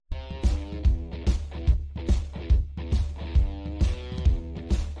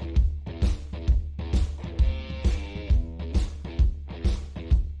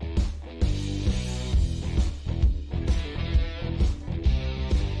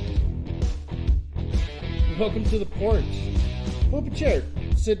Welcome to the porch. Pull up a chair,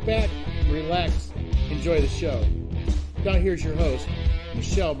 sit back, relax, enjoy the show. Now here's your host,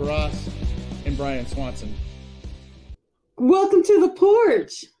 Michelle Barras and Brian Swanson. Welcome to the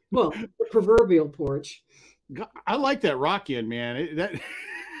porch. Well, the proverbial porch. I like that rock in, man. That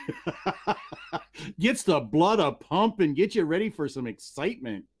gets the blood a pump and gets you ready for some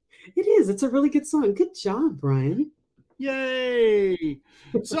excitement. It is. It's a really good song. Good job, Brian. Yay.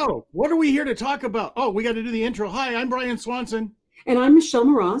 So what are we here to talk about? Oh, we got to do the intro. Hi, I'm Brian Swanson. And I'm Michelle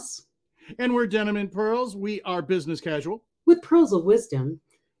Barras. And we're Denim and Pearls. We are business casual. With pearls of wisdom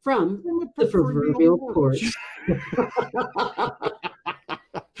from the proverbial porch.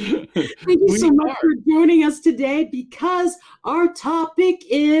 Thank you so much for joining us today, because our topic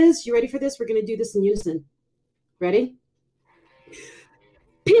is, you ready for this? We're going to do this in unison. Ready?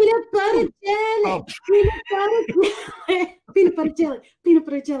 Peanut butter jelly. Oh. Peanut butter jelly. Peanut butter jelly. Peanut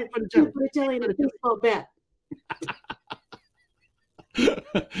butter jelly. Peanut butter jelly and a baseball bat.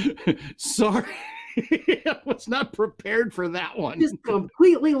 Sorry. I was not prepared for that one. Just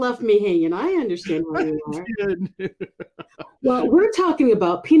completely left me hanging. I understand why you are. Well, we're talking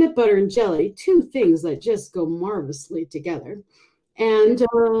about peanut butter and jelly, two things that just go marvelously together. And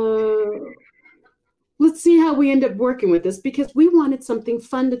let's see how we end up working with this, because we wanted something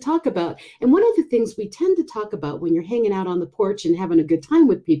fun to talk about. And one of the things we tend to talk about when you're hanging out on the porch and having a good time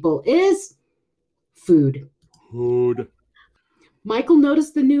with people is food. Food. Michael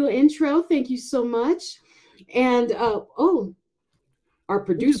noticed the new intro. Thank you so much. And our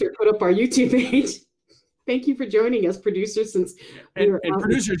producer put up our YouTube page. Thank you for joining us, producer. Since and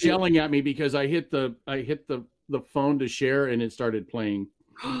producer's yelling at me because I hit the phone to share and it started playing.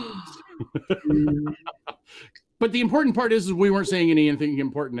 But the important part is we weren't saying anything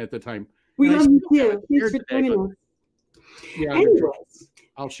important at the time. We love you too. Thanks for joining us. Yeah, anyways,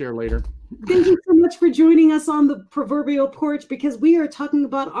 I'll share later. Thank you so much for joining us on the proverbial porch, because we are talking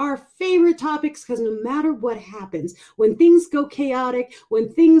about our favorite topics, because no matter what happens, when things go chaotic,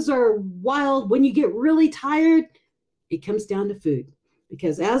 when things are wild, when you get really tired, it comes down to food.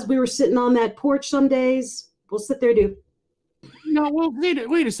 Because as we were sitting on that porch some days, we'll sit there do. No, well,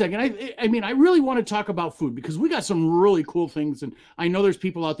 wait a second. I mean, I really want to talk about food, because we got some really cool things. And I know there's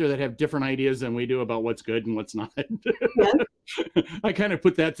people out there that have different ideas than we do about what's good and what's not. Yeah. I kind of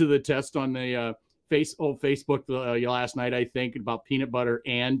put that to the test on the Facebook last night, I think, about peanut butter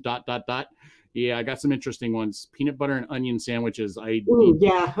and ... Yeah, I got some interesting ones. Peanut butter and onion sandwiches.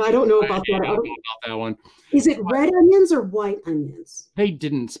 Yeah, I don't know about that. I don't know about that one. Is it red onions or white onions? They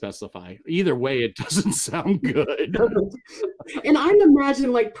didn't specify. Either way, it doesn't sound good. And I'm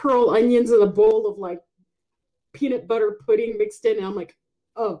imagining like pearl onions in a bowl of like peanut butter pudding mixed in. And I'm like,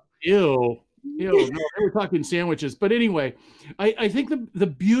 oh. Ew. No, they were talking sandwiches. But anyway, I think the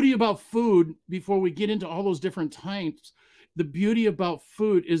beauty about food, before we get into all those different types, the beauty about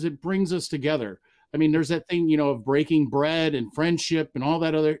food is it brings us together. I mean, there's that thing, of breaking bread and friendship and all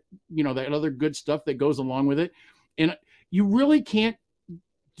that other, that other good stuff that goes along with it. And you really can't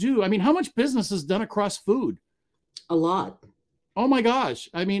I mean, how much business is done across food? A lot. Oh my gosh.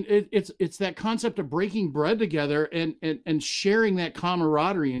 I mean, it's that concept of breaking bread together and sharing that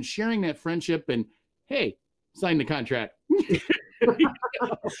camaraderie and sharing that friendship and, hey, sign the contract.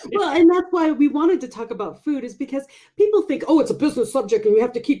 Well, and that's why we wanted to talk about food, is because people think, oh, it's a business subject and we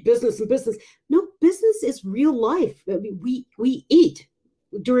have to keep business in business. No, business is real life. I mean, we eat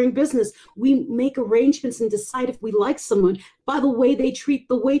during business. We make arrangements and decide if we like someone by the way they treat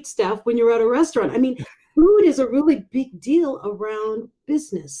the wait staff when you're at a restaurant. I mean, food is a really big deal around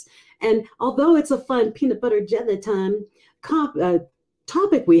business. And although it's a fun peanut butter jelly time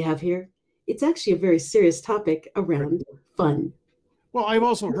topic we have here, it's actually a very serious topic around fun. Well, I've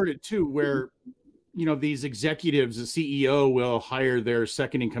also heard it too, where, these executives, the CEO will hire their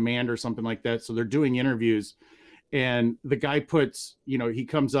second in command or something like that. So they're doing interviews and the guy puts, he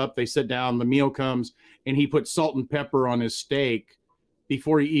comes up, they sit down, the meal comes, and he puts salt and pepper on his steak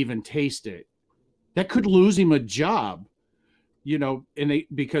before he even tastes it. That could lose him a job, and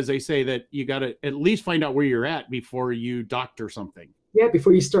because they say that you got to at least find out where you're at before you doctor something. Yeah,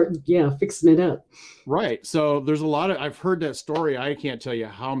 before you start, fixing it up. Right. So there's a lot of, I've heard that story. I can't tell you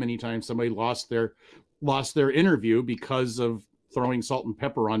how many times somebody lost their interview because of throwing salt and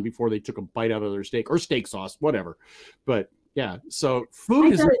pepper on before they took a bite out of their steak, or steak sauce, whatever. But yeah, so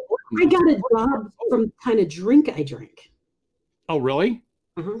food is important. I got a job from the kind of drink I drank. Oh, really?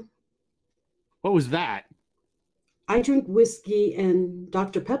 Uh-huh. What was that? I drink whiskey and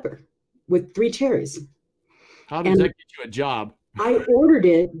Dr. Pepper with 3 cherries. How does that get you a job? I ordered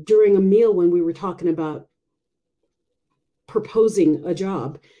it during a meal when we were talking about proposing a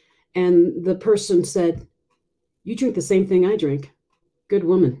job. And the person said, You drink the same thing I drink. Good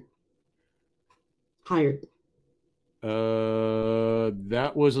woman. Hired.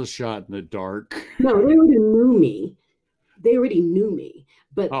 That was a shot in the dark. No, they already knew me. They already knew me.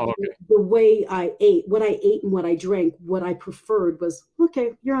 But Oh, okay. the way I ate, what I ate and what I drank, what I preferred was,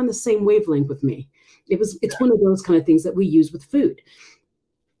 okay, you're on the same wavelength with me. It's one of those kind of things that we use with food.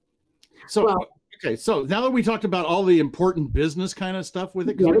 So, Well, okay. So now that we talked about all the important business kind of stuff with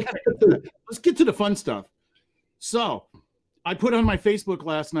it, 'cause yeah, we're kinda into that, let's get to the fun stuff. So I put on my Facebook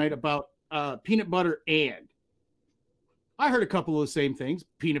last night about peanut butter, and I heard a couple of the same things: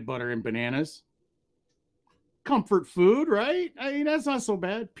 peanut butter and bananas. Comfort food, right? I mean, that's not so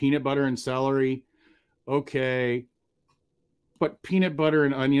bad. Peanut butter and celery. Okay. But peanut butter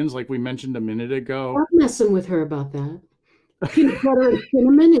and onions, like we mentioned a minute ago. stop messing with her about that. Peanut butter and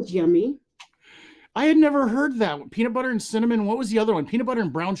cinnamon is yummy. I had never heard that one. Peanut butter and cinnamon. What was the other one? Peanut butter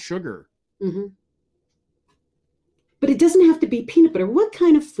and brown sugar. Mm-hmm. But it doesn't have to be peanut butter. What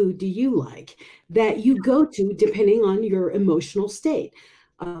kind of food do you like that you go to depending on your emotional state?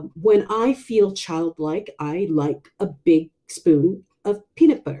 When I feel childlike, I like a big spoon of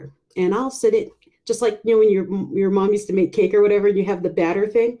peanut butter, and I'll sit it just like when your mom used to make cake or whatever. You have the batter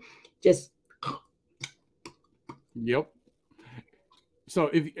thing, just. Yep. So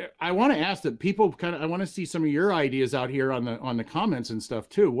if I want to ask that people I want to see some of your ideas out here on the comments and stuff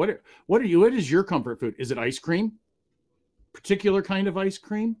too. What is your comfort food? Is it ice cream? Particular kind of ice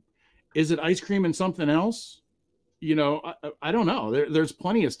cream? Is it ice cream and something else? I don't know. There's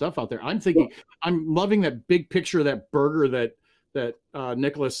plenty of stuff out there. I'm I'm loving that big picture of that burger that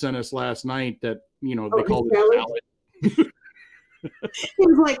Nicholas sent us last night that, they called it salad. It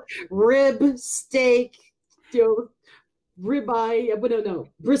was like rib, steak, ribeye, no,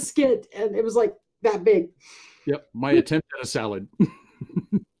 brisket, and it was like that big. Yep. My attempt at a salad.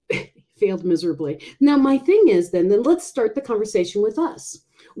 Failed miserably. Now, my thing is then let's start the conversation with us.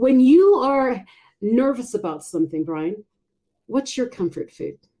 When you are nervous about something, Brian, what's your comfort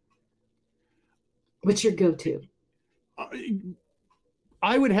food? What's your go-to?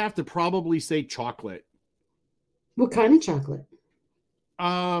 I would have to probably say chocolate. What kind of chocolate?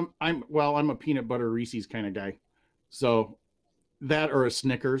 I'm a peanut butter Reese's kind of guy. So that or a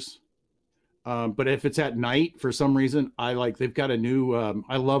Snickers. But if it's at night, for some reason, they've got a new,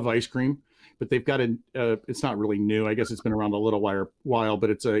 I love ice cream, but they've got it's not really new. I guess it's been around a little while,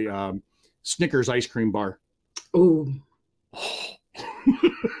 but it's a Snickers ice cream bar. Oh.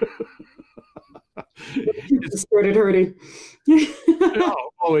 It started hurting.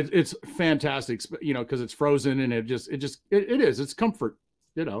 It's fantastic, because it's frozen and it is. It's comfort,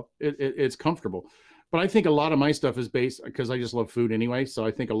 it's comfortable. But I think a lot of my stuff is based, because I just love food anyway. So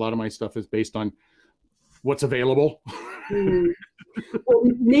I think a lot of my stuff is based on what's available. Well,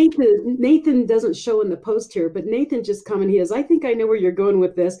 Nathan doesn't show in the post here, but Nathan just commented, he says, I think I know where you're going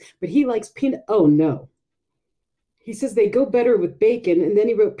with this, but he likes peanut. Oh, no. He says they go better with bacon. And then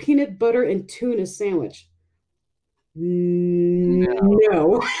he wrote peanut butter and tuna sandwich.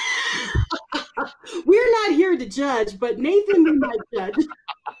 No. We're not here to judge, but Nathan, we might judge.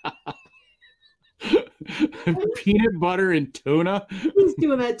 Peanut butter and tuna. He's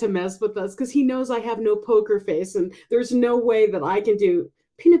doing that to mess with us because he knows I have no poker face, and there's no way that I can do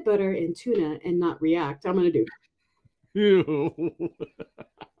peanut butter and tuna and not react. I'm going to do. Ew.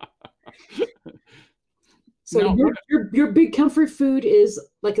 So no, your big comfort food is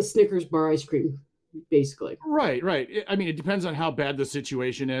like a Snickers bar ice cream, basically. Right. I mean, it depends on how bad the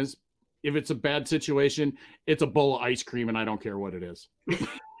situation is. If it's a bad situation, it's a bowl of ice cream, and I don't care what it is.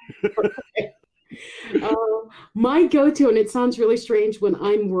 My go-to, and it sounds really strange, when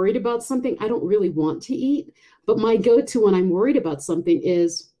I'm worried about something I don't really want to eat, but my go-to when I'm worried about something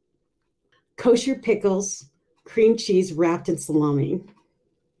is kosher pickles, cream cheese wrapped in salami.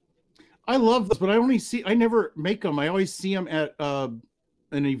 I love this, but I never make them. I always see them at an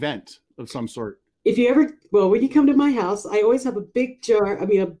event of some sort. When you come to my house, I always have a big jar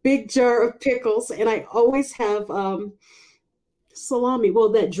of pickles, and I always have salami. Well,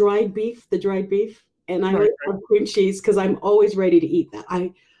 the dried beef, and I always have cream cheese because I'm always ready to eat that.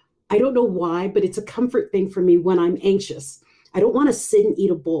 I don't know why, but it's a comfort thing for me when I'm anxious. I don't want to sit and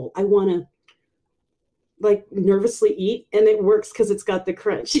eat a bowl. I want to nervously eat, and it works because it's got the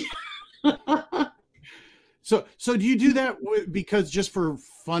crunch. So do you do that because just for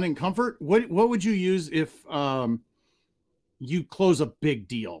fun and comfort? What would you use if you close a big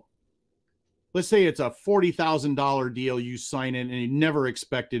deal? Let's say it's a $40,000 deal, you sign in and you never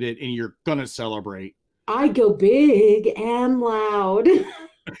expected it and you're going to celebrate. I go big and loud.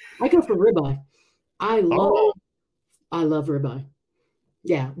 I go for ribeye. I love ribeye.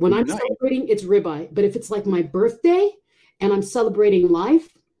 Yeah, when I'm Nice. celebrating, it's ribeye. But if it's like my birthday and I'm celebrating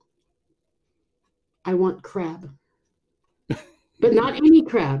life, I want crab. But not any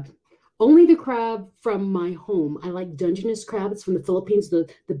crab. Only the crab from my home. I like Dungeness crabs from the Philippines, the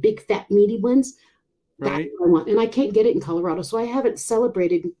big fat meaty ones. That's Right. what I want. And I can't get it in Colorado. So I haven't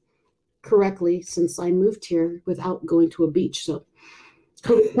celebrated correctly since I moved here without going to a beach. So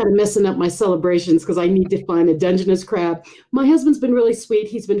COVID's kind of messing up my celebrations because I need to find a Dungeness crab. My husband's been really sweet.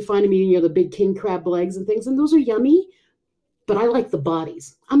 He's been finding me, the big king crab legs and things, and those are yummy. But I like the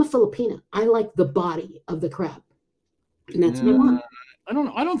bodies. I'm a Filipina. I like the body of the crab, and that's what I want. I don't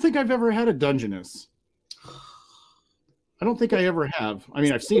know. I don't think I've ever had a Dungeness. I don't think I ever have. I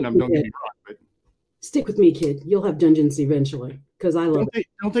mean, I've seen them. Don't get me wrong, but Stick with me, kid. You'll have Dungeness eventually because I love it.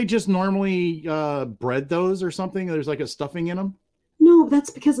 don't they just normally bread those or something? There's like a stuffing in them. No, that's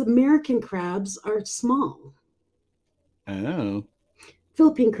because American crabs are small. Oh,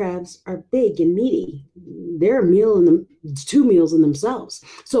 Philippine crabs are big and meaty. They're a meal in them, 2 meals in themselves.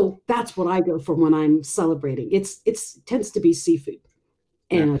 So that's what I go for when I'm celebrating. It tends to be seafood.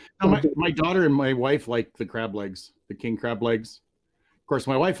 And no, my daughter and my wife like the crab legs, the king crab legs. Of course,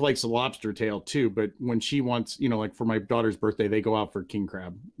 my wife likes the lobster tail too, but when she wants, like for my daughter's birthday, they go out for king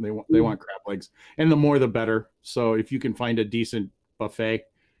crab. They want crab legs, and the more the better. So if you can find a decent buffet,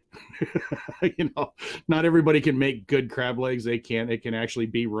 not everybody can make good crab legs. They can't. It can actually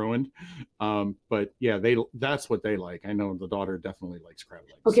be ruined. But yeah, that's what they like. I know the daughter definitely likes crab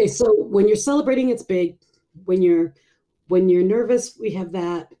legs. Okay, so when you're celebrating, it's big. When you're nervous, we have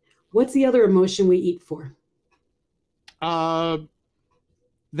that. What's the other emotion we eat for?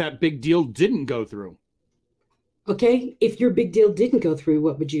 That big deal didn't go through. Okay, if your big deal didn't go through,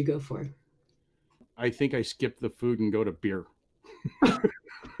 what would you go for? I think I skip the food and go to beer.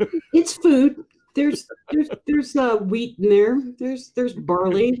 It's food. There's wheat in there. There's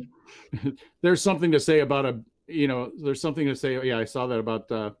barley. There's something to say about there's something to say. Yeah, I saw that about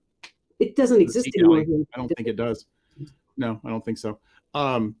It doesn't exist anymore. I don't think it does. No, I don't think so.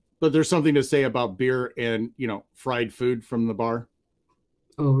 But there's something to say about beer and fried food from the bar.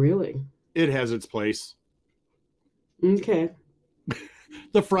 Oh, really? It has its place. Okay.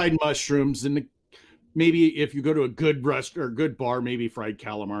 The fried mushrooms and maybe if you go to a good restaurant or good bar, maybe fried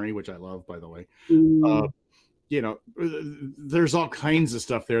calamari, which I love, by the way. There's all kinds of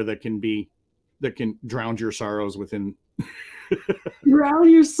stuff there that can drown your sorrows within. Drown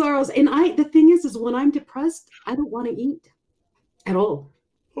your sorrows. And the thing is when I'm depressed, I don't want to eat at all.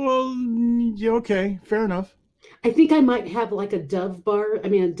 Well, yeah, okay, fair enough. I think I might have like a Dove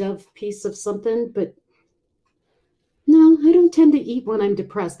piece of something, but no, I don't tend to eat when I'm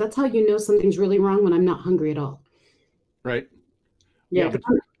depressed. That's how you know something's really wrong, when I'm not hungry at all. Right. Yeah, but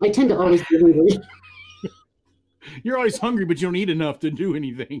I tend to always be hungry. You're always hungry, but you don't eat enough to do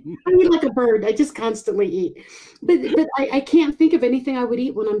anything. I eat like a bird. I just constantly eat. But I can't think of anything I would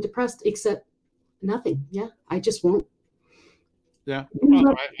eat when I'm depressed except nothing. Yeah, I just won't. Yeah.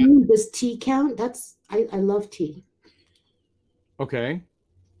 Does tea count? I love tea. Okay.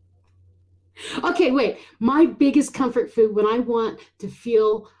 Okay, wait. My biggest comfort food when I want to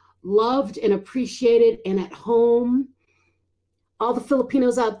feel loved and appreciated and at home, all the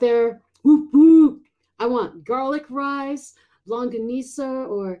Filipinos out there, whoop, whoop. I want garlic rice, longanisa,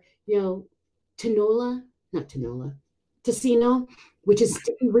 or, tinola, not tinola, tocino, which is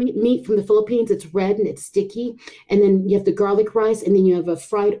sticky meat from the Philippines. It's red and it's sticky. And then you have the garlic rice, and then you have a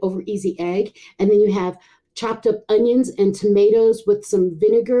fried over easy egg. And then you have chopped up onions and tomatoes with some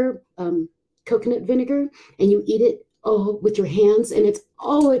vinegar, coconut vinegar, and you eat it with your hands, and it's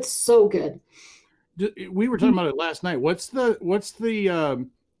so good. We were talking about it last night. What's the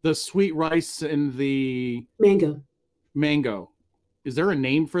sweet rice and the mango? Is there a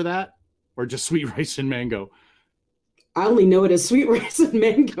name for that, or just sweet rice and mango? I only know it as sweet rice and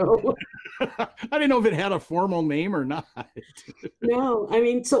mango. I didn't know if it had a formal name or not. No,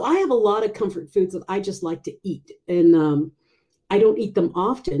 so I have a lot of comfort foods that I just like to eat, and I don't eat them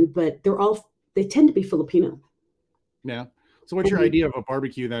often, but they tend to be Filipino. Yeah. So what's your idea of a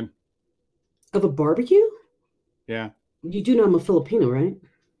barbecue then? Of a barbecue? Yeah. You do know I'm a Filipino, right?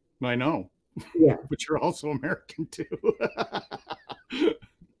 I know. Yeah. But you're also American too.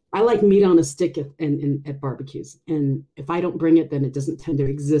 I like meat on a stick at barbecues. And if I don't bring it, then it doesn't tend to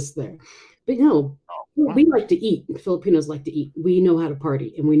exist there. But we like to eat. Filipinos like to eat. We know how to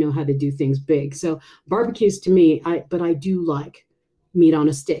party, and we know how to do things big. So barbecues to me, but I do like meat on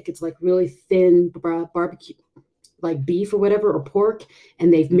a stick. It's like really thin barbecue, like beef or whatever, or pork,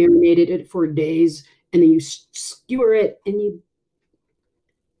 and they've marinated it for days, and then you skewer it, and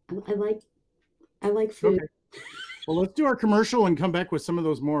I like food. Well, let's do our commercial and come back with some of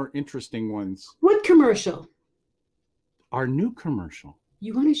those more interesting ones. What commercial? Our new commercial.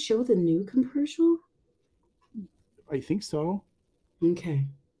 You want to show the new commercial? I think so. Okay.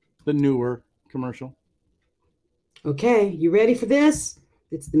 The newer commercial. Okay, you ready for this?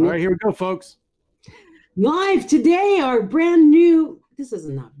 It's the All right, here we go, folks. Live today, our brand new. This is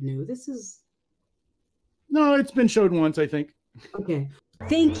not new. This is. No, it's been showed once, I think. Okay.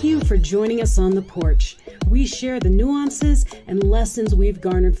 Thank you for joining us on The Porch. We share the nuances and lessons we've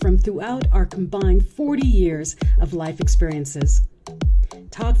garnered from throughout our combined 40 years of life experiences.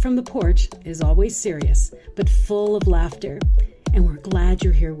 Talk from the Porch is always serious, but full of laughter, and we're glad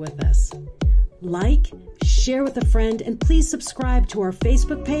you're here with us. Like, share with a friend, and please subscribe to our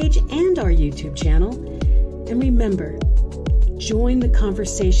Facebook page and our YouTube channel. And remember, join the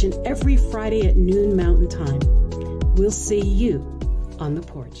conversation every Friday at noon Mountain Time. We'll see you on the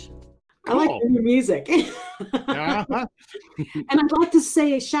porch. I like the new music. Uh-huh. And I'd like to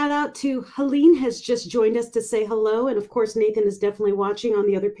say a shout out to Helene has just joined us to say hello. And of course, Nathan is definitely watching on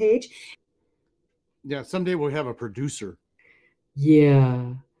the other page. Yeah, someday we'll have a producer.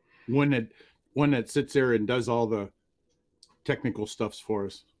 Yeah. One that sits there and does all the technical stuffs for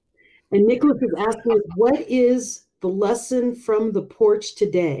us. And Nicholas is asking us, what is the lesson from the porch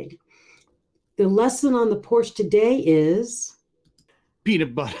today? The lesson on the porch today is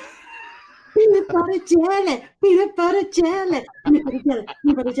Peanut butter. peanut butter jelly, peanut butter jelly, peanut butter jelly,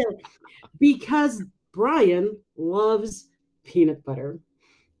 peanut butter jelly. Because Brian loves peanut butter.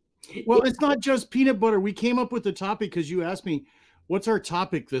 Well, it's not just peanut butter. We came up with the topic because you asked me, what's our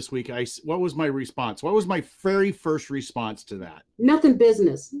topic this week? What was my response? What was my very first response to that? Nothing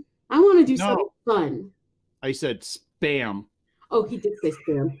business. I want to do something fun. I said spam. Oh, he did say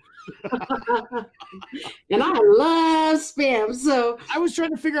spam. And I love spam. So I was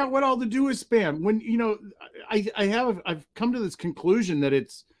trying to figure out what all to do with spam. When I've come to this conclusion that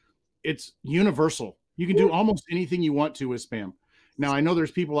it's universal. You can do almost anything you want to with spam. Now I know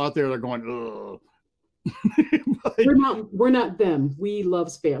there's people out there that are going, ugh. We're not them. We love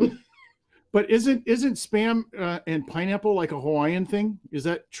spam. But isn't spam and pineapple like a Hawaiian thing? Is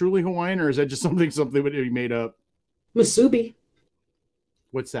that truly Hawaiian, or is that just something that he made up? Musubi.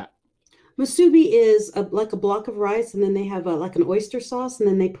 What's that? Musubi is like a block of rice, and then they have like an oyster sauce, and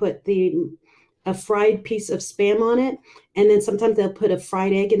then they put a fried piece of spam on it, and then sometimes they'll put a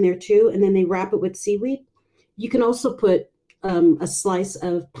fried egg in there too, and then they wrap it with seaweed. You can also put a slice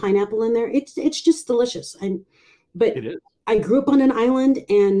of pineapple in there. It's just delicious. But it is. I grew up on an island,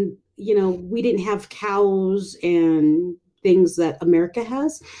 and we didn't have cows and things that America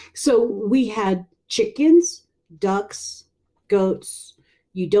has. So we had chickens, ducks, goats.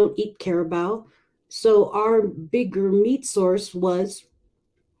 You don't eat carabao. So our bigger meat source was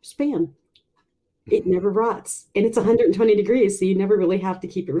spam. It never rots. And it's 120 degrees, so you never really have to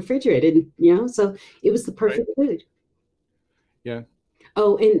keep it refrigerated, So it was the perfect food. Yeah.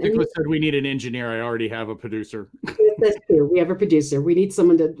 Oh, and Nicholas said we need an engineer. I already have a producer. Yes, that's true. We have a producer. We need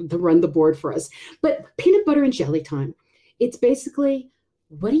someone to run the board for us. But peanut butter and jelly time. It's basically,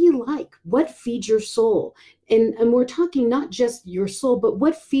 what do you like? What feeds your soul? And we're talking not just your soul, but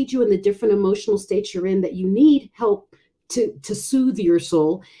what feeds you in the different emotional states you're in that you need help to soothe your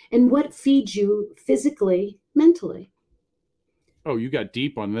soul, and what feeds you physically, mentally. Oh, you got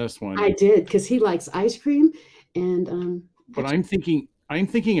deep on this one. I did, because he likes ice cream, and but I'm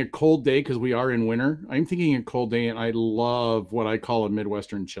thinking a cold day, because we are in winter. I'm thinking a cold day, and I love what I call a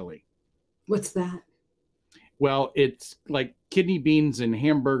Midwestern chili. What's that? Well, it's like kidney beans and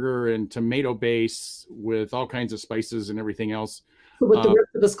hamburger and tomato base with all kinds of spices and everything else. So what the rest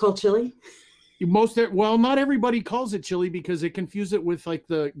of us call chili? Not everybody calls it chili because they confuse it with like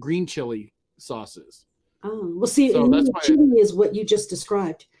the green chili sauces. Oh, well, see, So that's why chili is what you just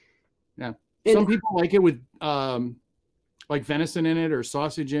described. Yeah. And some people like it with like venison in it or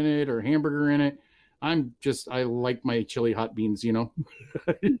sausage in it or hamburger in it. I like my chili hot beans, I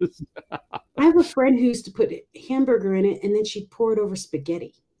have a friend who used to put hamburger in it, and then she'd pour it over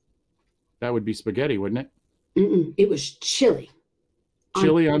spaghetti. That would be spaghetti, wouldn't it? It was chili.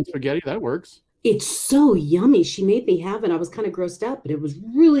 Chili on spaghetti, that works. It's so yummy. She made me have it. I was kind of grossed out, but it was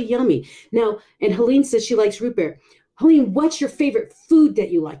really yummy. Now, and Helene says she likes root beer. Helene, what's your favorite food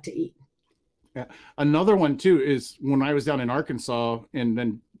that you like to eat? Yeah. Another one too is when I was down in Arkansas, and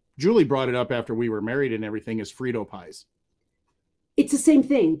then Julie brought it up after we were married and everything, is Frito pies. It's the same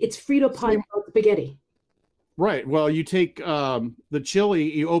thing. It's Frito pie with spaghetti. Right. Well, you take the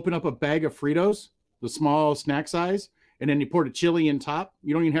chili, you open up a bag of Fritos, the small snack size, and then you pour the chili in top.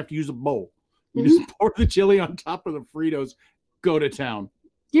 You don't even have to use a bowl. You just pour the chili on top of the Fritos, go to town.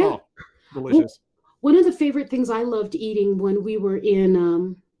 Yeah. Oh, delicious. One of the favorite things I loved eating when we were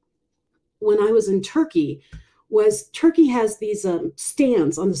in, when I was in Turkey, was Turkey has these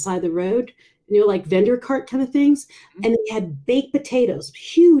stands on the side of the road, like vendor cart kind of things. And they had baked potatoes,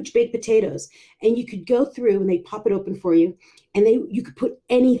 huge baked potatoes. And you could go through and they pop it open for you. And you could put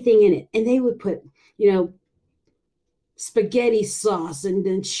anything in it. And they would put, spaghetti sauce and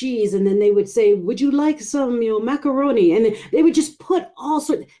then cheese. And then they would say, would you like some, macaroni? And then they would just put all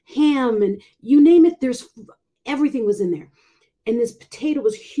sorts of ham and you name it. Everything was in there. And this potato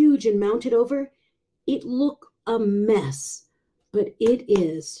was huge and mounted over. It looked a mess, but it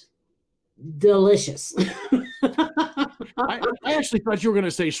is delicious. I actually thought you were going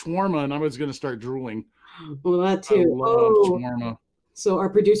to say shawarma, and I was going to start drooling. Well, that too. I love shawarma. So our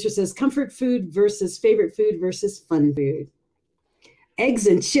producer says comfort food versus favorite food versus fun food. Eggs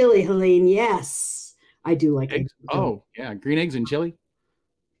and chili, Helene. Yes, I do like eggs. Oh, yeah. Green eggs and chili.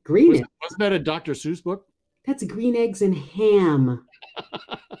 Wasn't that a Dr. Seuss book? That's green eggs and ham.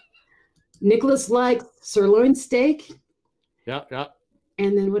 Nicholas likes sirloin steak. Yeah.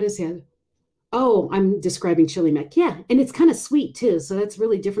 And then what is it? Oh, I'm describing chili mac. Yeah, and it's kind of sweet too, so that's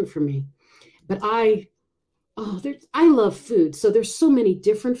really different for me. But I love food. So there's so many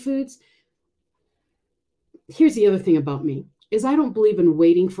different foods. Here's the other thing about me is I don't believe in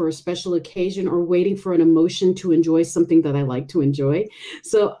waiting for a special occasion or waiting for an emotion to enjoy something that I like to enjoy.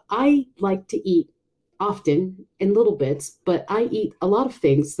 So I like to eat often in little bits, but I eat a lot of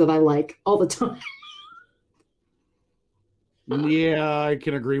things that I like all the time. Yeah, I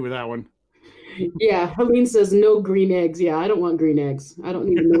can agree with that one. Yeah, Helene says no green eggs. Yeah, I don't want green eggs. I don't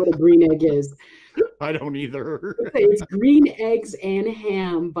even know what a green egg is. I don't either. It's Green Eggs and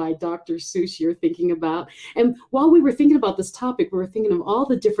Ham by Dr. Seuss you're thinking about. And while we were thinking about this topic, we were thinking of all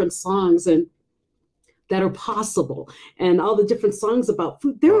the different songs that are possible and all the different songs about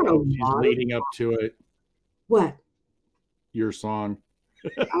food. There are a lot leading up to it. What? Your song.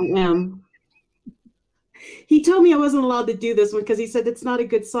 I am. He told me I wasn't allowed to do this one because he said it's not a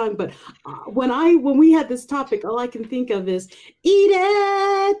good song. But when we had this topic, all I can think of is eat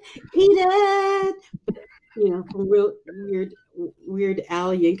it. From weird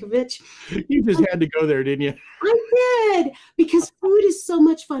Al Yankovic. You just had to go there, didn't you? I did, because food is so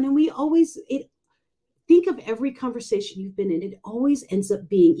much fun, and we always think of every conversation you've been in. It always ends up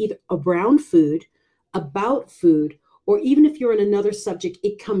being either around food, about food, or even if you're in another subject,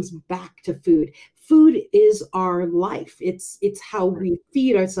 it comes back to food. Food is our life. It's how we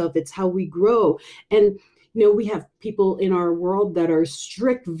feed ourselves. It's how we grow. And, we have people in our world that are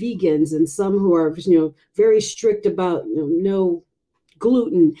strict vegans and some who are, very strict about, no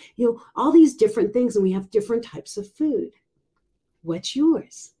gluten, all these different things. And we have different types of food. What's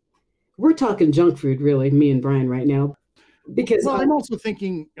yours? We're talking junk food, really, me and Brian right now. Because I'm also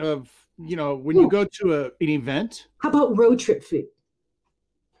thinking of, when you go to an event. How about road trip food?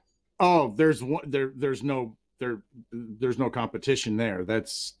 Oh, there's no competition there.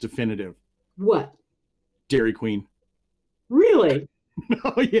 That's definitive. What? Dairy Queen. Really?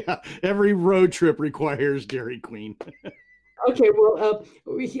 Oh yeah. Every road trip requires Dairy Queen. Okay, well,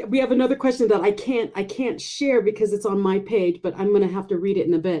 we have another question that I can't share because it's on my page, but I'm going to have to read it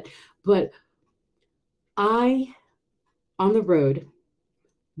in a bit. But on the road,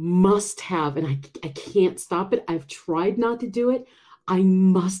 must have, and I can't stop it. I've tried not to do it. I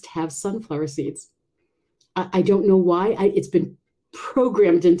must have sunflower seeds. I don't know why. It's been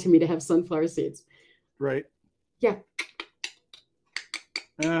programmed into me to have sunflower seeds. Right. Yeah.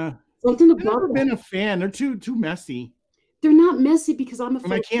 Something about. I've never been a fan. They're too messy. They're not messy because I'm a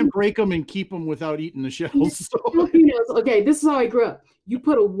And I can't break them and keep them without eating the shells. So. Okay, this is how I grew up. You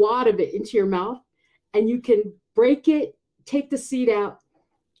put a wad of it into your mouth, and you can break it, take the seed out,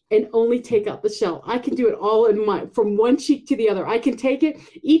 and only take out the shell. I can do it all from one cheek to the other. I can take it,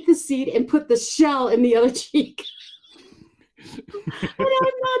 eat the seed, and put the shell in the other cheek. And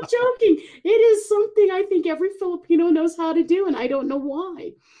I'm not joking. It is something I think every Filipino knows how to do, and I don't know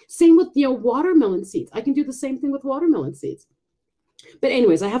why. Same with watermelon seeds. I can do the same thing with watermelon seeds. But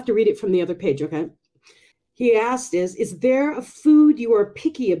anyways, I have to read it from the other page, okay? He asked is there a food you are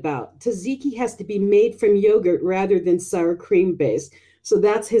picky about? Tzatziki has to be made from yogurt rather than sour cream based. So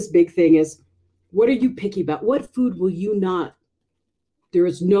that's his big thing is, what are you picky about? What food will you not? There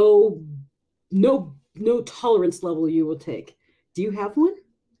is no tolerance level you will take. Do you have one?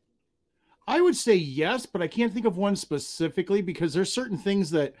 I would say yes, but I can't think of one specifically because there's certain things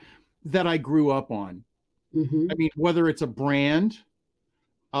that I grew up on. Mm-hmm. I mean, whether it's a brand,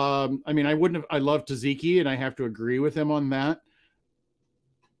 I love tzatziki and I have to agree with him on that.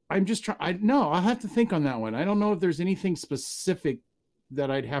 I'm just trying. I'll have to think on that one. I don't know if there's anything specific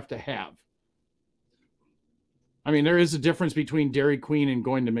that I'd have to have. I mean, there is a difference between Dairy Queen and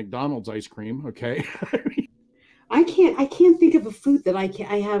going to McDonald's ice cream. Okay. I can't think of a food that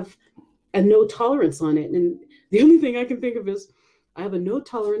I have a no tolerance on it. And the only thing I can think of is I have a no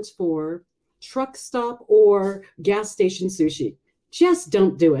tolerance for truck stop or gas station sushi. Just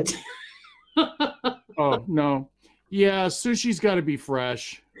don't do it. Oh, no. Yeah, sushi's got to be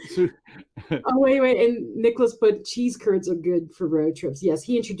fresh. Oh, wait. And Nicholas put cheese curds are good for road trips. Yes,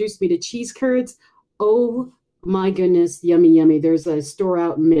 he introduced me to cheese curds. Oh, my goodness. Yummy, yummy. There's a store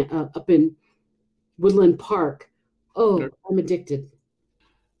out up in Woodland Park. Oh, I'm addicted.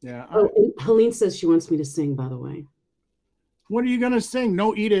 Yeah. Oh, and Helene says she wants me to sing, by the way. What are you going to sing?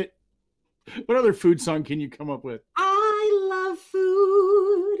 No, eat it. What other food song can you come up with? I love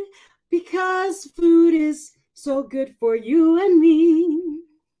food because food is so good for you and me.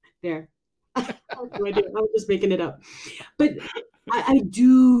 There. I was just making it up. But I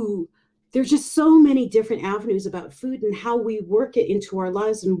do. There's just so many different avenues about food and how we work it into our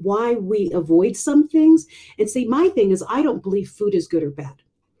lives and why we avoid some things. And see, my thing is, I don't believe food is good or bad.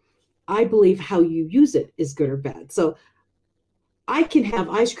 I believe how you use it is good or bad. So I can have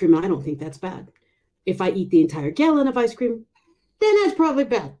ice cream. I don't think that's bad. If I eat the entire gallon of ice cream, then that's probably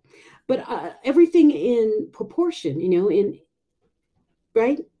bad. But everything in proportion,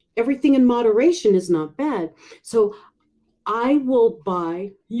 right? Everything in moderation is not bad. So I will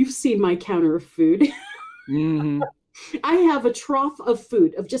buy, you've seen my counter of food. Mm-hmm. I have a trough of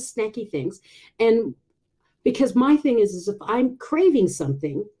food, of just snacky things. And because my thing is if I'm craving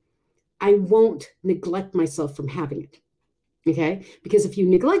something, I won't neglect myself from having it. Okay? Because if you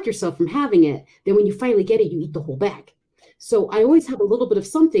neglect yourself from having it, then when you finally get it, you eat the whole bag. So I always have a little bit of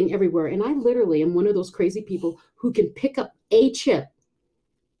something everywhere. And I literally am one of those crazy people who can pick up a chip,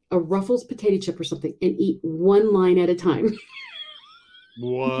 a Ruffles potato chip or something, and eat one line at a time.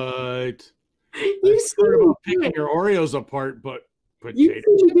 What? You've seen me picking your Oreos apart, but you've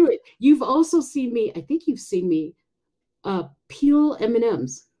seen me do it. You've also seen me, I think you've seen me peel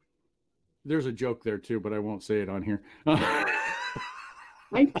M&Ms. There's a joke there too, but I won't say it on here.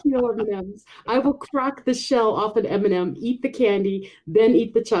 I peel M&Ms. I will crack the shell off an M&M, eat the candy, then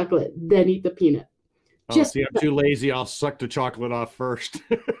eat the chocolate, then eat the peanut. See, I'm too lazy. I'll suck the chocolate off first.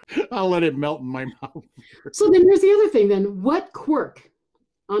 I'll let it melt in my mouth. So then here's the other thing then. What quirk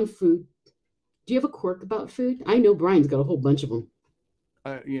on food? Do you have a quirk about food? I know Brian's got a whole bunch of them.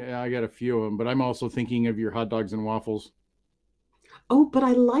 Yeah, I got a few of them, but I'm also thinking of your hot dogs and waffles. Oh, but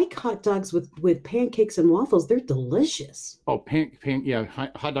I like hot dogs with pancakes and waffles. They're delicious. Oh, yeah,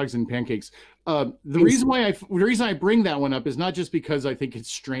 hot dogs and pancakes. The reason I bring that one up is not just because I think it's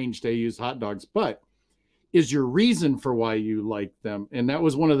strange to use hot dogs, but is your reason for why you like them. And that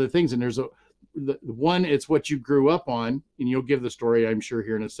was one of the things. And there's one, it's what you grew up on, and you'll give the story, I'm sure,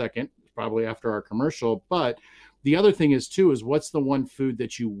 here in a second, probably after our commercial. But the other thing is too, is what's the one food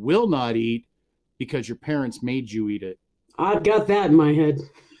that you will not eat because your parents made you eat it? I've got that in my head.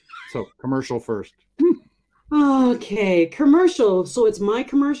 So commercial first. Okay, commercial. So it's my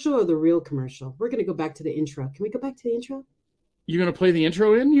commercial or the real commercial? We're going to go back to the intro. Can we go back to the intro? You're going to play the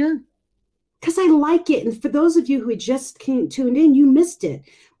intro in here? Because I like it. And for those of you who just tuned in, you missed it.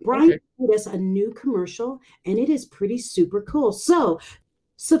 Brian made us a new commercial, and it is pretty super cool. So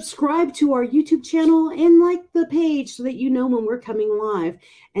subscribe to our YouTube channel and like the page so that you know when we're coming live.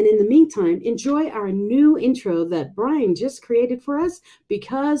 And in the meantime, enjoy our new intro that Brian just created for us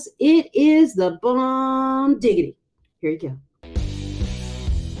because it is the bomb diggity. Here you go.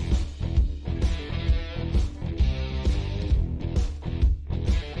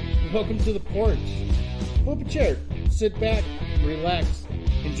 Welcome to the porch. Pull up a chair, sit back, relax,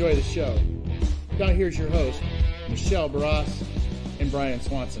 enjoy the show. Now here's your host, Michelle Barras and Brian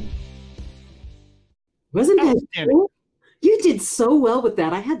Swanson. Wasn't that cool? You did so well with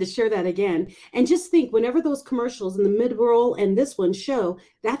that. I had to share that again. And just think, whenever those commercials in the mid-roll and this one show,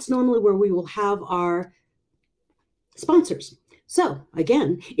 that's normally where we will have our sponsors. So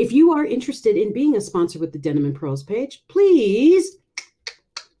again, if you are interested in being a sponsor with the Denim and Pearls page, please,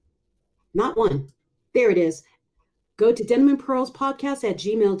 not one, there it is. Go to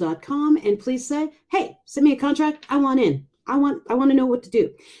denimandpearlspodcast@gmail.com and please say, hey, send me a contract. I want in. I want to know what to do.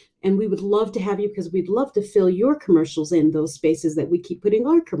 And we would love to have you because we'd love to fill your commercials in those spaces that we keep putting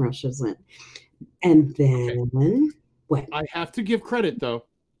our commercials in. And then what? I have to give credit though.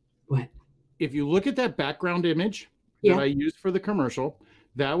 What? If you look at that background image that I used for the commercial,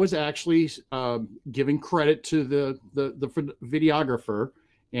 that was actually giving credit to the videographer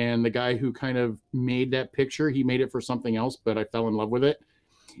and the guy who kind of made that picture. He made it for something else, but I fell in love with it.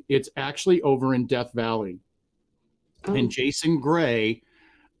 It's actually over in Death Valley. Oh. And Jason Gray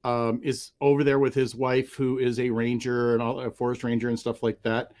is over there with his wife, who is a ranger and a forest ranger and stuff like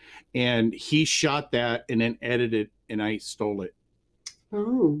that. And he shot that and then edited, and I stole it.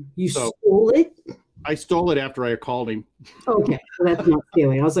 Oh, you stole it? I stole it after I called him. Okay, so that's not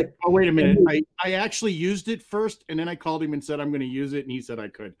stealing. I was like, oh, wait a minute. I actually used it first, and then I called him and said, I'm going to use it. And he said I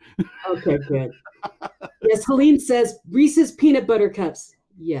could. Okay, good. Yes, Helene says Reese's peanut butter cups.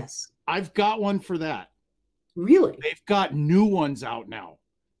 Yes. I've got one for that. Really? They've got new ones out now.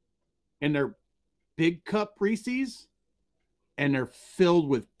 And they're big cup Reese's, and they're filled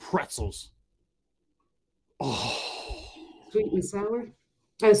with pretzels. Oh. Sweet and sour?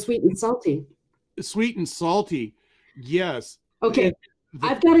 Sweet and salty. Sweet and salty. Yes. Okay.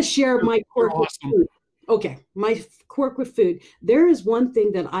 I've got to share my quirk with food. Okay. My quirk with food. There is one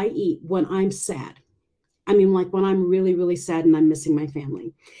thing that I eat when I'm sad. I mean, like when I'm really, really sad and I'm missing my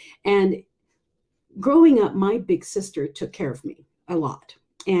family. And growing up, my big sister took care of me a lot.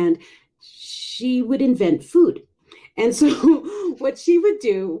 And she would invent food. And so what she would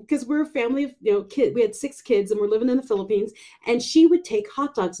do, because we're a family of, we had 6 kids and we're living in the Philippines, and she would take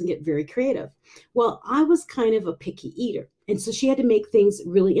hot dogs and get very creative. Well, I was kind of a picky eater. And so she had to make things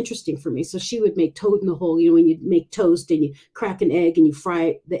really interesting for me. So she would make toad in the hole, when you make toast and you crack an egg and you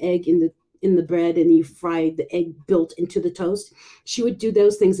fry the egg in the bread and you fry the egg built into the toast. She would do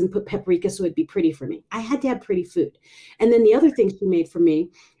those things and put paprika so it'd be pretty for me. I had to have pretty food. And then the other thing she made for me,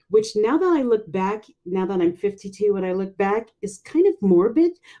 which now that I look back, now that I'm 52, when I look back, is kind of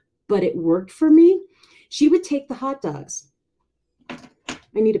morbid, but it worked for me. She would take the hot dogs.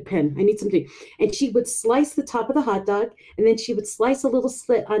 I need a pen. I need something. And she would slice the top of the hot dog, and then she would slice a little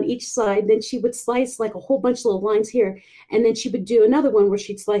slit on each side. Then she would slice like a whole bunch of little lines here. And then she would do another one where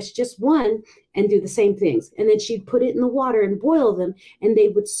she'd slice just one and do the same things. And then she'd put it in the water and boil them, and they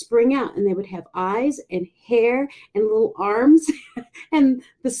would spring out, and they would have eyes and hair and little arms and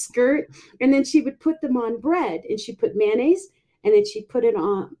the skirt. And then she would put them on bread, and she'd put mayonnaise. And then she'd put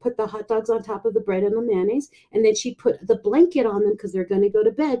the hot dogs on top of the bread and the mayonnaise. And then she'd put the blanket on them because they're going to go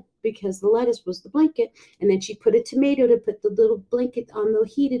to bed because the lettuce was the blanket. And then she'd put a tomato to put the little blanket on, the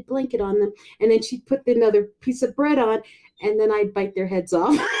heated blanket on them. And then she'd put another piece of bread on, and then I'd bite their heads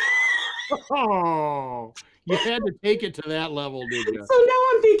off. Oh, you had to take it to that level, did you? So now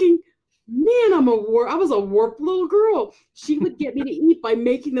I'm thinking, man, I was a warped little girl. She would get me to eat by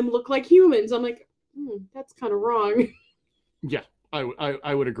making them look like humans. I'm like, that's kind of wrong. Yeah,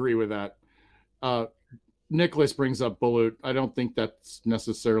 I would agree with that. Nicholas brings up balut. I don't think that's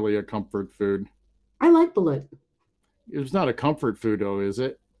necessarily a comfort food. I like balut. It's not a comfort food, though, is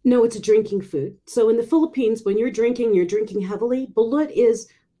it? No, it's a drinking food. So in the Philippines, when you're drinking heavily. Balut is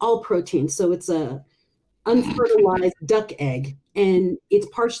all protein. So it's a unfertilized duck egg, and it's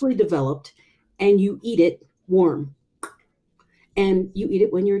partially developed, and you eat it warm. And you eat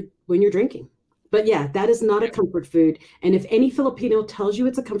it when you're drinking. But yeah, that is not a comfort food. And if any Filipino tells you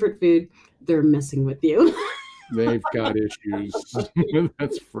it's a comfort food, they're messing with you. They've got issues.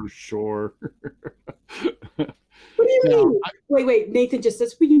 That's for sure. What do you mean? Wait, Nathan just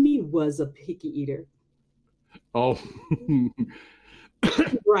says, what do you mean was a picky eater? Oh.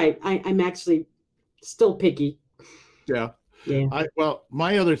 Right. I'm actually still picky. Yeah. Yeah. Well,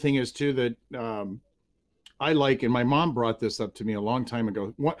 my other thing is too that I like, and my mom brought this up to me a long time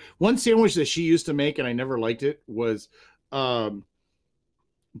ago. One sandwich that she used to make, and I never liked it, was Braunschweiger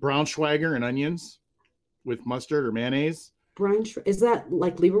and onions with mustard or mayonnaise. Is that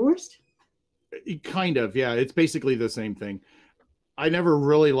like leberwurst? Kind of, yeah. It's basically the same thing. I never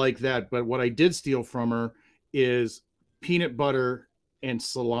really liked that, but what I did steal from her is peanut butter and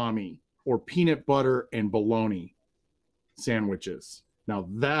salami, or peanut butter and bologna sandwiches. Now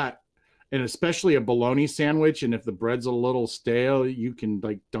that, and especially a bologna sandwich, and if the bread's a little stale, you can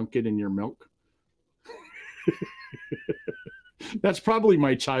like dunk it in your milk. That's probably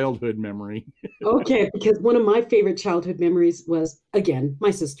my childhood memory. Okay, because one of my favorite childhood memories was, again,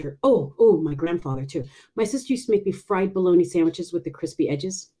 my sister. Oh, my grandfather too. My sister used to make me fried bologna sandwiches with the crispy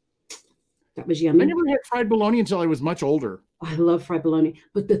edges. That was yummy. I never had fried bologna until I was much older. I love fried bologna.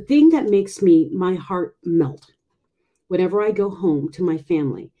 But the thing that makes my heart melt whenever I go home to my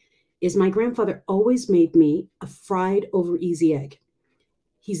family is my grandfather always made me a fried over easy egg.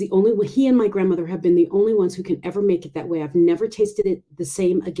 He and my grandmother have been the only ones who can ever make it that way. I've never tasted it the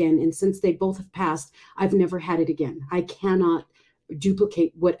same again. And since they both have passed, I've never had it again. I cannot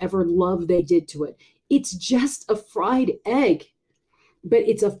duplicate whatever love they did to it. It's just a fried egg, but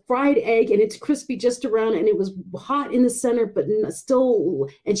it's a fried egg and it's crispy just around, and it was hot in the center, but still,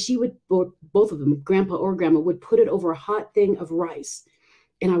 and she would, both of them, grandpa or grandma, would put it over a hot thing of rice,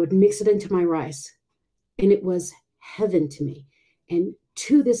 and I would mix it into my rice, and it was heaven to me. And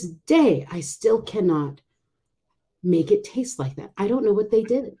to this day, I still cannot make it taste like that. I don't know what they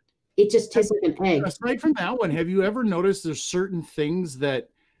did. It just tastes like an egg. Aside from that one, have you ever noticed there's certain things that,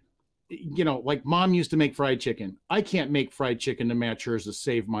 you know, like mom used to make fried chicken. I can't make fried chicken to match hers to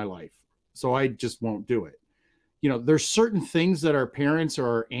save my life. So I just won't do it. You know, there's certain things that our parents or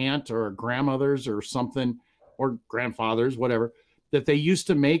our aunt or our grandmothers or something, or grandfathers, whatever, that they used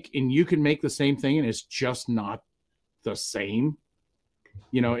to make, and you can make the same thing and it's just not the same.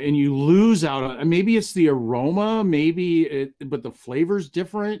 You know, and you lose out on, maybe it's the aroma, but the flavor's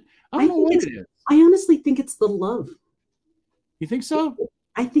different. I don't know what it is. I honestly think it's the love. You think so?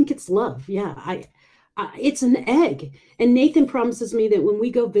 I think it's love. Yeah. It's an egg. And Nathan promises me that when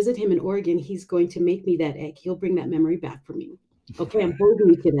we go visit him in Oregon, he's going to make me that egg. He'll bring that memory back for me. Okay. I'm holding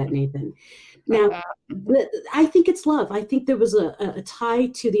you to that, Nathan. Now, I think it's love. I think there was a tie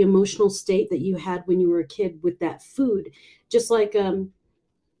to the emotional state that you had when you were a kid with that food, just like,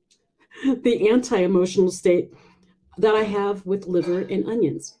 the anti-emotional state that I have with liver and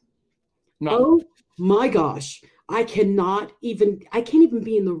onions. No. Oh my gosh. I can't even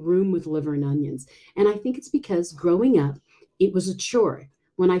be in the room with liver and onions. And I think it's because growing up, it was a chore.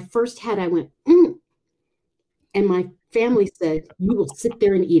 When I first had, I went, and my family said, you will sit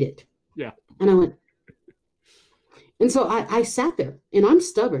there and eat it. Yeah. And I went, and so I sat there, and I'm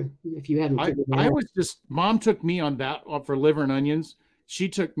stubborn. If you hadn't, mom took me on that for liver and onions. She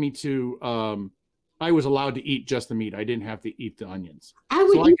took me to, I was allowed to eat just the meat. I didn't have to eat the onions. I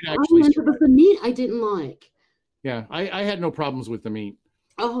would eat the onions, but the meat I didn't like. Yeah, I had no problems with the meat.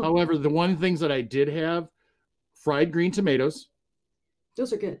 Oh. However, the one things that I did have, fried green tomatoes.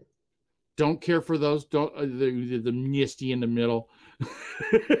 Those are good. Don't care for those. Don't the misty in the middle.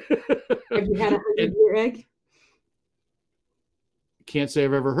 Have you had a 100-year egg? Can't say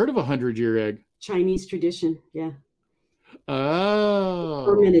I've ever heard of a 100-year egg. Chinese tradition, yeah. Oh,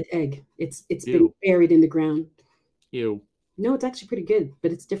 fermented egg. It's been buried in the ground. Ew. No, it's actually pretty good,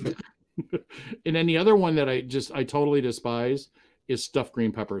 but it's different. And then the other one that I totally despise is stuffed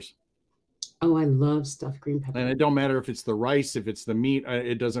green peppers. Oh, I love stuffed green peppers. And it don't matter if it's the rice, if it's the meat,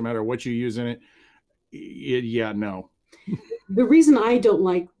 it doesn't matter what you use in it. No. The reason I don't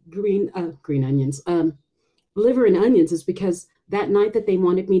like green onions, liver and onions, is because that night that they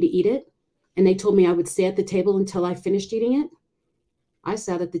wanted me to eat it, and they told me I would stay at the table until I finished eating it, I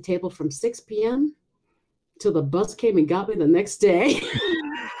sat at the table from 6 p.m. till the bus came and got me the next day.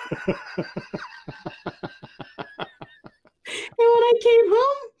 And when I came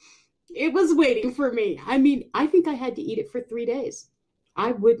home, it was waiting for me. I mean, I think I had to eat it for 3 days.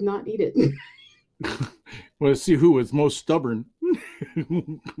 I would not eat it. Well, see who was most stubborn.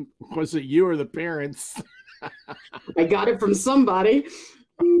 Was it you or the parents? I got it from somebody.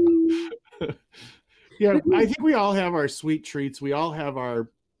 Yeah, I think we all have our sweet treats. We all have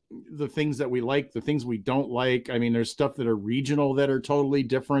the things that we like, the things we don't like. I mean, there's stuff that are regional that are totally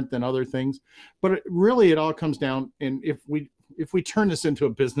different than other things. But it all comes down, and if we turn this into a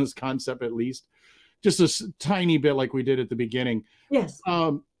business concept, at least just a tiny bit like we did at the beginning. Yes.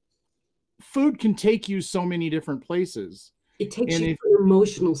 Food can take you so many different places. It takes you to an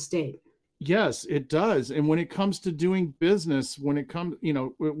emotional state. Yes, it does. And when it comes to doing business, when it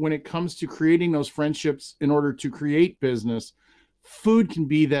comes to creating those friendships in order to create business, food can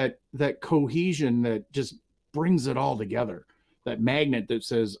be that cohesion that just brings it all together. That magnet that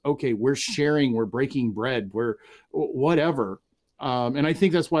says, okay, we're sharing, we're breaking bread, we're whatever. And I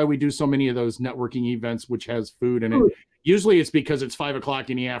think that's why we do so many of those networking events, which has food in it. Usually it's because it's 5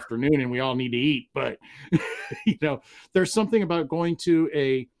 o'clock in the afternoon and we all need to eat. But, there's something about going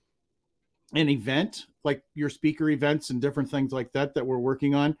to an event, like your speaker events and different things like that we're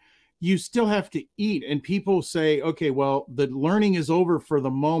working on. You still have to eat. And people say, okay, well, the learning is over for the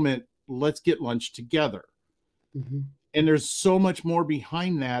moment. Let's get lunch together. Mm-hmm. And there's so much more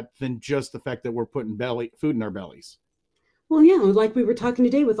behind that than just the fact that we're putting food in our bellies. Well, yeah, like we were talking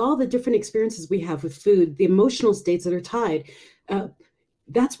today, with all the different experiences we have with food, the emotional states that are tied.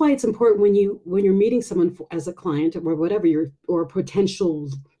 That's why it's important when you're meeting someone as a client or whatever, or a potential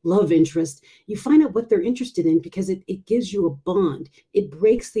love interest, you find out what they're interested in, because it gives you a bond. It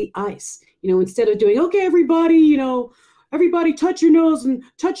breaks the ice. Instead of doing, okay, everybody, everybody touch your nose and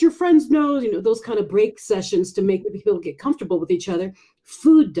touch your friend's nose, those kind of break sessions to make people get comfortable with each other.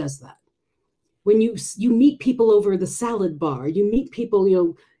 Food does that. When you meet people over the salad bar, you meet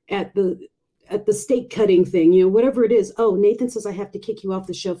people, at the steak cutting thing, whatever it is. Oh, Nathan says I have to kick you off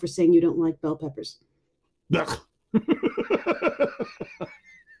the show for saying you don't like bell peppers.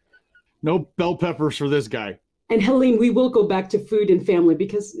 No bell peppers for this guy. And Helene, we will go back to food and family,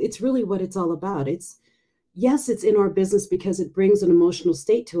 because it's really what it's all about. It's yes, it's in our business because it brings an emotional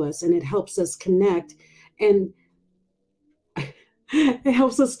state to us and it helps us connect, and it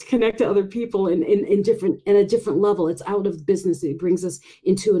helps us to connect to other people in a different level. It's out of business. It brings us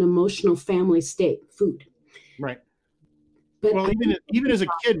into an emotional family state, food. Right. But Well, even as a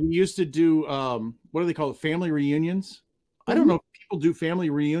kid, we used to do what do they call it? Family reunions. I don't know if people do family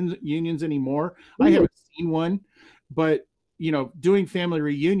reunions anymore. I haven't seen one, but doing family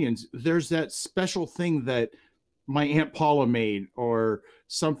reunions, there's that special thing that my Aunt Paula made, or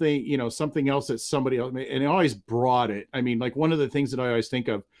something, something else that somebody else made, and it always brought it. I mean, like, one of the things that I always think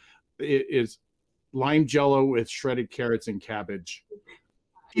of is lime jello with shredded carrots and cabbage.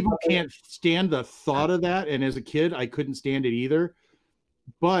 People can't stand the thought of that, and as a kid, I couldn't stand it either.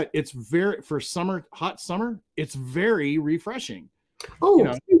 But it's for summer, hot summer, it's very refreshing. Oh,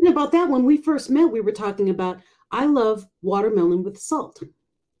 thinking about that, when we first met, we were talking about, I love watermelon with salt.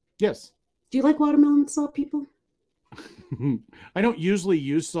 Yes. Do you like watermelon with salt, people? I don't usually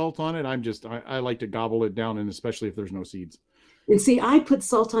use salt on it. I like to gobble it down, and especially if there's no seeds. And see, I put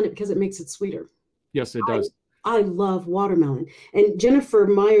salt on it because it makes it sweeter. Yes, it does. I love watermelon. And Jennifer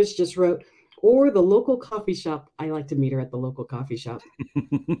Myers just wrote, or the local coffee shop. I like to meet her at the local coffee shop.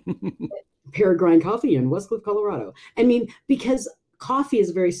 Peregrine Coffee in Westcliff, Colorado. I mean, because coffee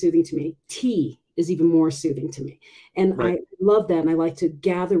is very soothing to me. Tea is even more soothing to me. And right. I love that. And I like to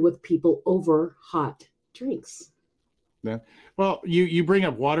gather with people over hot drinks. Yeah. Well, you bring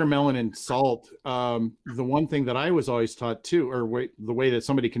up watermelon and salt. The one thing that I was always taught too, or the way that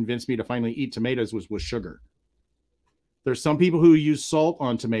somebody convinced me to finally eat tomatoes was with sugar. There's some people who use salt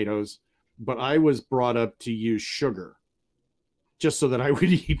on tomatoes, but I was brought up to use sugar just so that I would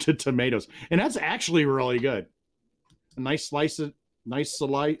eat the tomatoes. And that's actually really good. A nice slice of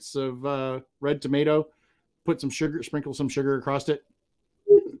red tomato, put some sugar, sprinkle some sugar across it.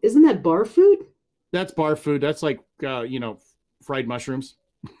 Isn't that bar food? That's bar food. That's like, fried mushrooms,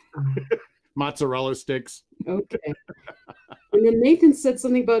 mozzarella sticks. Okay. And then Nathan said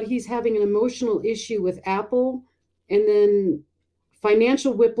something about he's having an emotional issue with Apple, and then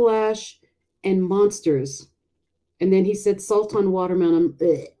financial whiplash and monsters. And then he said salt on watermelon.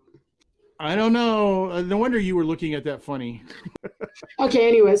 Ugh. I don't know. No wonder you were looking at that funny. Okay,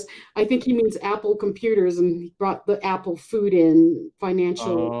 anyways, I think he means Apple computers, and he brought the Apple food in,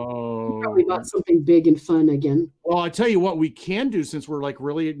 financial. Oh. He probably bought something big and fun again. Well, I tell you what we can do, since we're like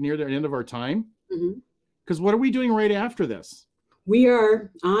really near the end of our time. Because what are we doing right after this? We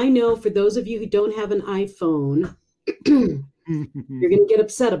are, I know for those of you who don't have an iPhone, you're going to get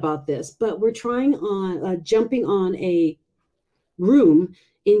upset about this, but we're trying on jumping on a room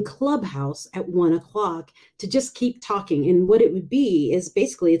in Clubhouse at 1:00 to just keep talking. And what it would be is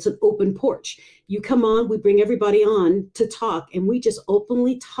basically it's an open porch. You come on, we bring everybody on to talk, and we just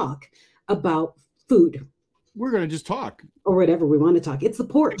openly talk about food. We're going to just talk. Or whatever we want to talk. It's the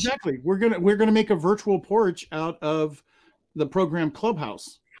porch. Exactly. We're going to make a virtual porch out of the program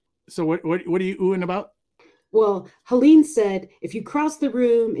Clubhouse. So what are you oohing about? Well, Helene said, if you cross the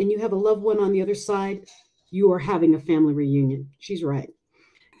room and you have a loved one on the other side, you are having a family reunion. She's right.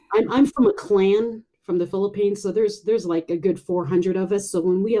 I'm from a clan from the Philippines, so there's like a good 400 of us. So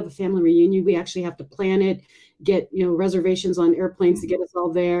when we have a family reunion, we actually have to plan it, get reservations on airplanes to get us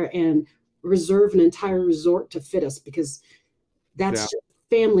all there, and reserve an entire resort to fit us, because that's just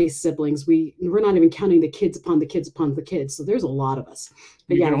family siblings. We're not even counting the kids upon the kids upon the kids. So there's a lot of us.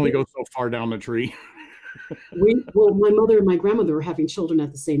 But you can only go so far down the tree. Well, my mother and my grandmother were having children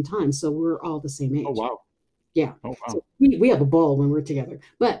at the same time, so we're all the same age. Oh wow. Yeah. Oh, wow. So we have a ball when we're together.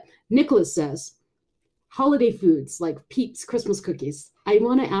 But Nicholas says, holiday foods like Peeps Christmas cookies. I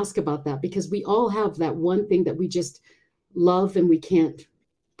want to ask about that, because we all have that one thing that we just love and we can't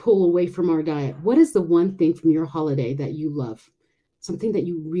pull away from our diet. What is the one thing from your holiday that you love? Something that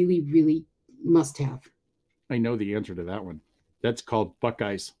you really, really must have. I know the answer to that one. That's called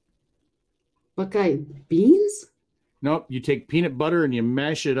Buckeyes. Buckeye beans? Nope. You take peanut butter and you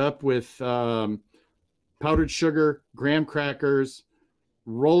mash it up with powdered sugar, graham crackers,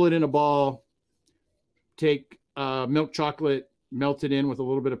 roll it in a ball, take milk chocolate, melt it in with a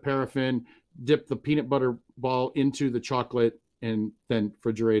little bit of paraffin, dip the peanut butter ball into the chocolate, and then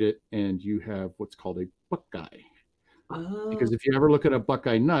refrigerate it, and you have what's called a Buckeye. Oh. Because if you ever look at a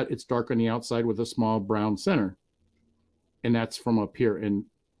Buckeye nut, it's dark on the outside with a small brown center. And that's from up here. And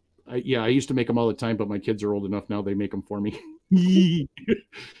I used to make them all the time, but my kids are old enough now, they make them for me.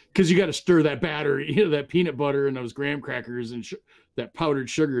 Because you got to stir that batter, that peanut butter and those graham crackers and that powdered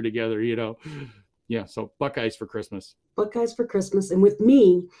sugar together, Yeah, so Buckeyes for Christmas. Buckeyes for Christmas. And with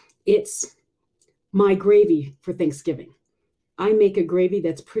me, it's my gravy for Thanksgiving. I make a gravy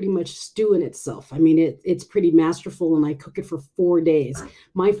that's pretty much stew in itself. I mean, it's pretty masterful, and I cook it for 4 days.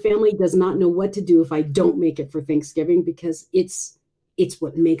 My family does not know what to do if I don't make it for Thanksgiving, because it's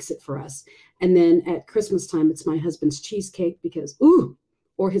what makes it for us. And then at Christmas time, it's my husband's cheesecake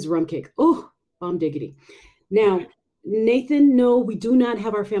or his rum cake. Oh, bomb diggity. Now, Nathan, no, we do not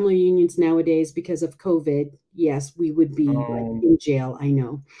have our family reunions nowadays because of COVID. Yes, we would be in jail, I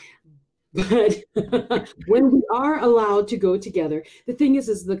know. But when we are allowed to go together, the thing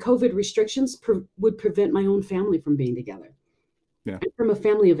is the COVID restrictions would prevent my own family from being together. Yeah. I'm from a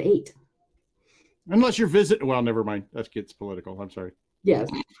family of 8. Unless you're visiting. Well, never mind. That gets political. I'm sorry. Yes.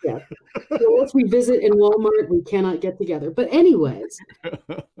 Yeah. So once we visit in Walmart, we cannot get together. But anyways,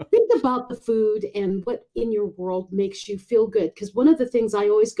 think about the food and what in your world makes you feel good. Because one of the things I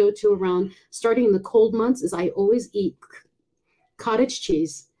always go to around starting in the cold months is I always eat cottage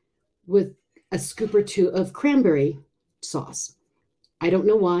cheese with a scoop or 2 of cranberry sauce. I don't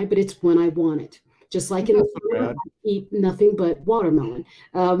know why, but it's when I want it. Just like in the summer, I eat nothing but watermelon.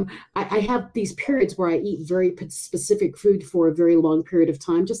 I have these periods where I eat very specific food for a very long period of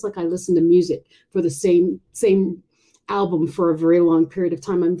time, just like I listen to music for the same album for a very long period of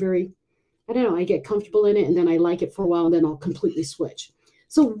time. I don't know, I get comfortable in it, and then I like it for a while, and then I'll completely switch.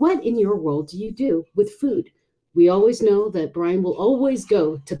 So what in your world do you do with food? We always know that Brian will always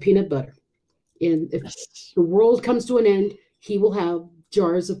go to peanut butter. And if the world comes to an end, he will have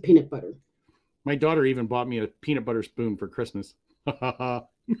jars of peanut butter. My daughter even bought me a peanut butter spoon for Christmas.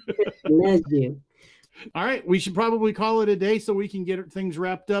 Bless you. All right, we should probably call it a day so we can get things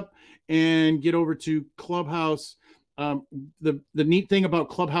wrapped up and get over to Clubhouse. The neat thing about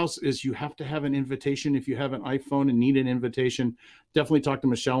Clubhouse is you have to have an invitation. If you have an iPhone and need an invitation, definitely talk to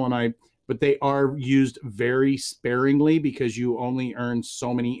Michelle and I. But they are used very sparingly because you only earn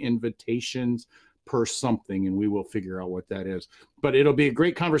so many invitations per something, and we will figure out what that is. But it'll be a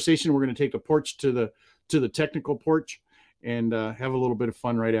great conversation. We're going to take the porch to the technical porch and have a little bit of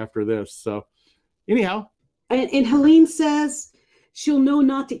fun right after this. So anyhow. And Helene says she'll know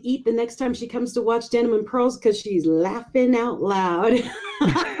not to eat the next time she comes to watch Denim and Pearls because she's laughing out loud.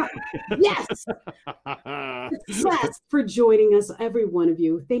 Yes. Success for joining us, every one of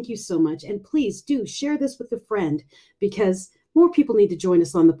you. Thank you so much. And please do share this with a friend, because more people need to join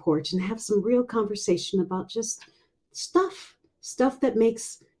us on the porch and have some real conversation about just stuff that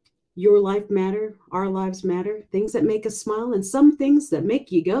makes your life matter, our lives matter, things that make us smile, and some things that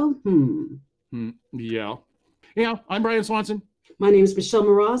make you go, Yeah. Yeah, I'm Brian Swanson. My name is Michelle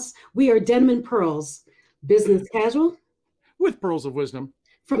Moroz. We are Denim and Pearls, business casual with pearls of wisdom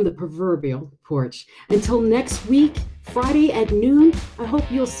from the proverbial porch. Until next week, Friday at noon, I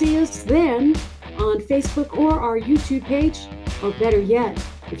hope you'll see us then on Facebook or our YouTube page. Or better yet,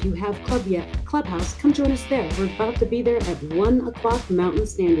 if you have Clubhouse, come join us there. We're about to be there at 1 o'clock Mountain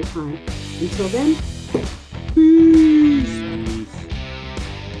Standard Time. Until then,